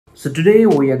So today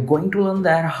we are going to learn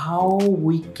that how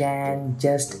we can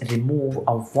just remove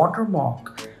a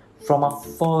watermark from a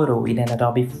photo in an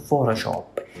Adobe Photoshop.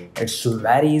 It's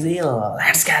very easy.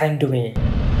 Let's get into it.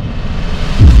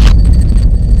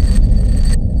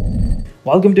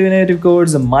 Welcome to Innovative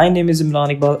Codes. My name is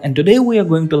Imran Iqbal and today we are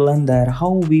going to learn that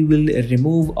how we will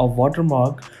remove a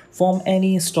watermark from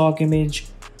any stock image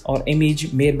or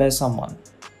image made by someone.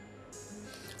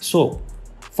 So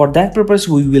for that purpose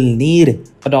we will need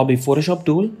Adobe Photoshop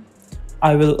tool.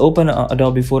 I will open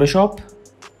Adobe Photoshop.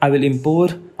 I will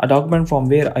import a document from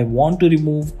where I want to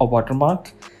remove a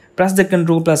watermark. Press the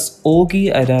Ctrl+O key.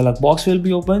 A dialog box will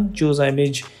be open. Choose an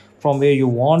image from where you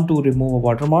want to remove a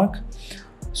watermark.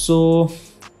 So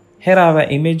here I have an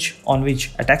image on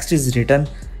which a text is written.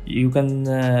 You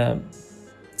can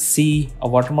see a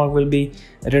watermark will be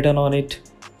written on it.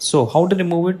 So how to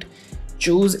remove it?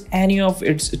 Choose any of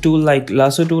its tool like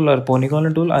lasso tool or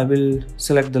polygon tool. I will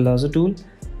select the lasso tool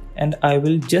and I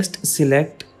will just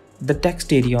select the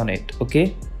text area on it.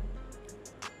 Okay,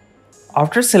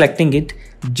 after selecting it,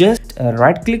 just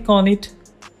right click on it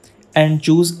and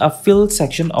choose a fill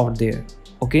section out there.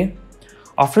 Okay,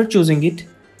 after choosing it,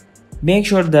 make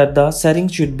sure that the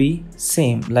settings should be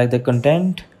same, like the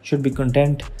content should be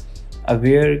content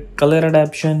aware, color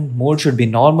adaptation mode should be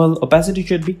normal, opacity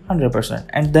should be 100%,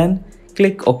 and then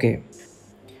click OK,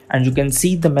 and you can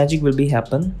see the magic will be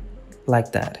happen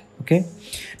like that. Okay,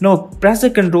 now press the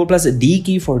Ctrl+D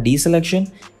key for deselection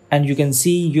and you can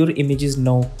see your image is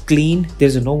now clean.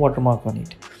 There's no watermark on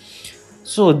it.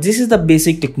 So this is the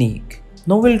basic technique.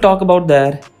 Now we'll talk about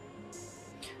that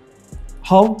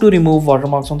how to remove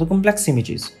watermarks on the complex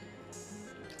images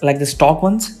like the stock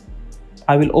ones.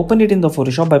 I will open it in the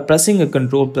Photoshop by pressing a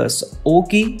Ctrl+O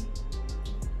key.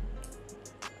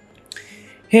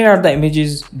 Here are the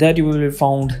images that you will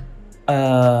found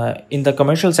in the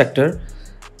commercial sector.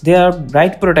 They are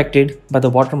right protected by the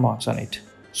watermarks on it.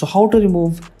 So how to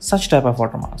remove such type of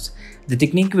watermarks? The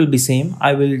technique will be same.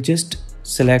 I will just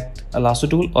select a lasso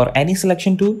tool or any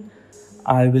selection tool.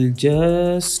 I will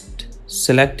just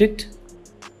select it,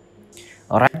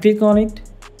 right click on it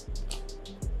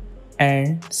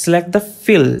and select the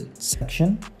fill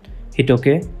section, hit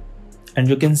OK, and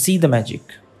you can see the magic.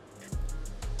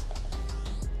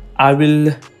 I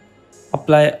will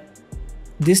apply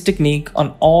this technique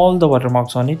on all the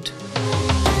watermarks on it.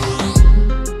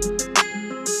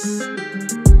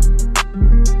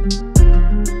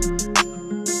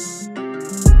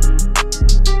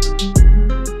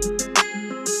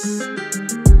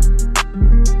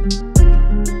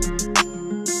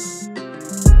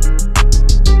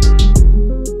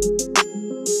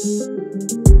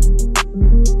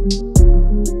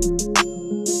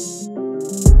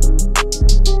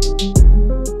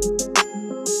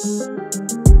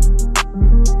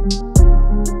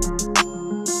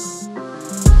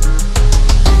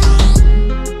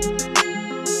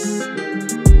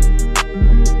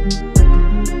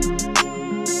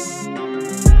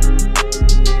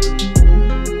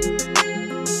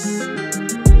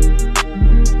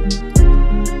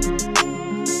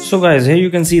 So guys, here you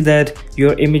can see that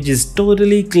your image is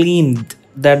totally clean,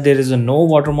 that there is no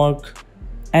watermark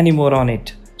anymore on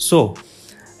it. So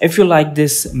if you like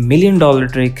this $1 million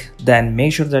trick, then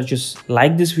make sure that you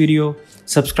like this video,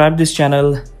 subscribe this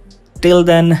channel. Till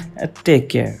then, take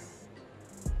care.